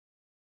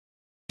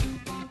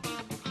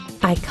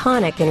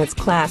iconic in its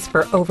class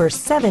for over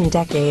 7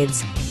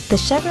 decades, the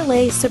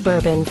Chevrolet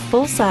Suburban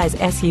full-size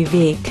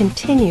SUV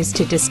continues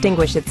to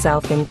distinguish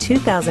itself in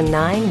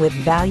 2009 with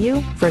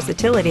value,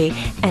 versatility,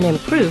 and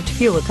improved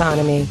fuel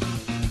economy.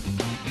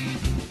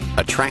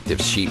 Attractive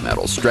sheet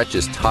metal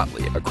stretches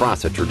tautly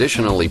across a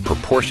traditionally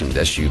proportioned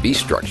SUV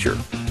structure.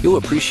 You'll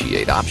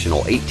appreciate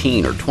optional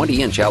 18 or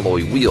 20-inch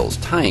alloy wheels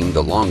tying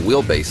the long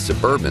wheelbase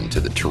Suburban to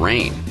the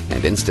terrain,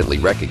 and instantly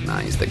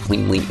recognize the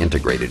cleanly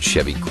integrated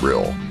Chevy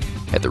grille.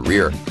 At the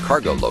rear,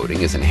 cargo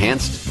loading is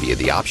enhanced via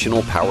the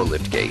optional power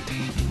liftgate.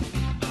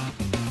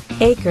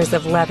 Acres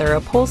of leather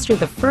upholster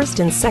the first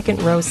and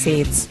second row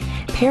seats,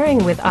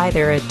 pairing with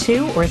either a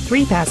 2 or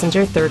 3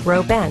 passenger third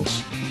row bench.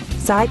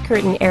 Side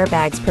curtain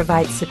airbags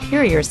provide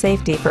superior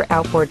safety for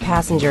outboard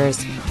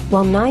passengers,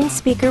 while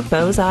 9-speaker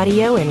Bose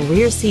audio and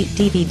rear seat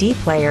DVD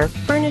player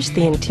furnish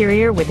the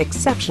interior with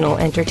exceptional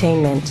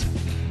entertainment.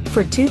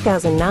 For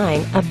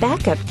 2009, a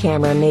backup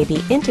camera may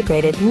be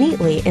integrated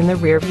neatly in the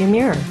rearview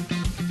mirror.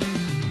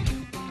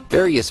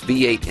 Various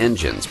V8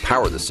 engines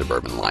power the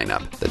Suburban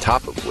lineup, the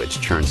top of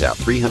which churns out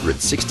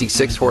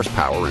 366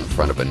 horsepower in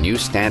front of a new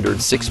standard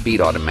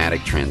 6-speed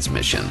automatic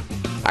transmission.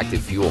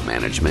 Active fuel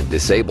management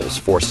disables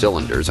 4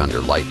 cylinders under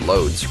light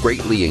loads,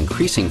 greatly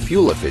increasing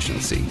fuel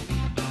efficiency.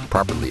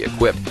 Properly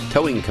equipped,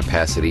 towing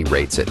capacity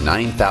rates at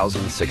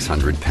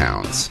 9,600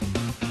 pounds.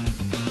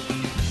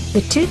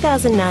 The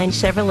 2009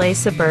 Chevrolet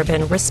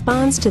Suburban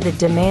responds to the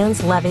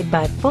demands levied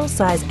by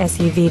full-size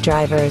SUV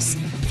drivers,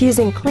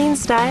 fusing clean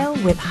style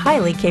with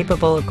highly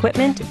capable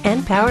equipment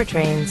and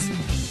powertrains.